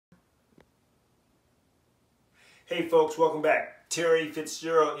Hey folks, welcome back. Terry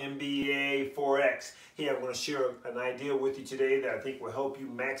Fitzgerald, MBA 4X. Hey, I'm going to share an idea with you today that I think will help you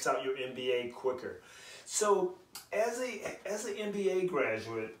max out your MBA quicker. So, as an MBA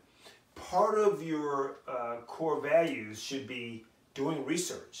graduate, part of your core values should be doing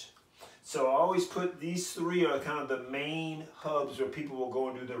research. So I always put these three are kind of the main hubs where people will go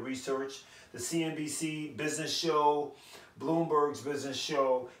and do their research. The CNBC Business Show, Bloomberg's Business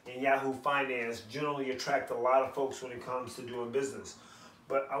Show, and Yahoo Finance generally attract a lot of folks when it comes to doing business.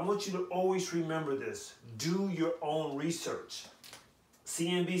 But I want you to always remember this. Do your own research.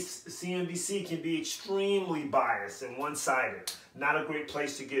 CNBC can be extremely biased and one-sided. Not a great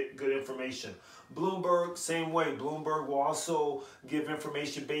place to get good information. Bloomberg, same way. Bloomberg will also give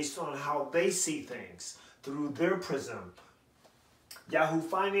information based on how they see things through their prism. Yahoo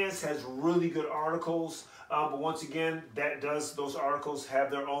Finance has really good articles, but once again, those articles have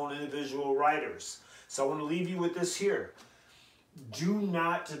their own individual writers. So I want to leave you with this here. Do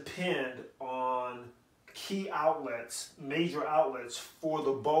not depend on key outlets, major outlets, for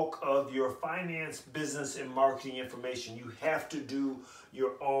the bulk of your finance, business, and marketing information. You have to do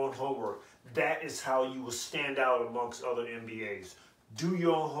your own homework. That is how you will stand out amongst other MBAs. Do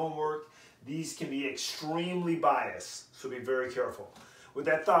your own homework. These can be extremely biased, so be very careful. With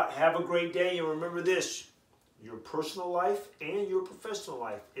that thought, have a great day, and remember this: your personal life and your professional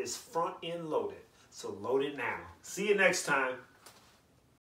life is front-end loaded. So load it now. See you next time.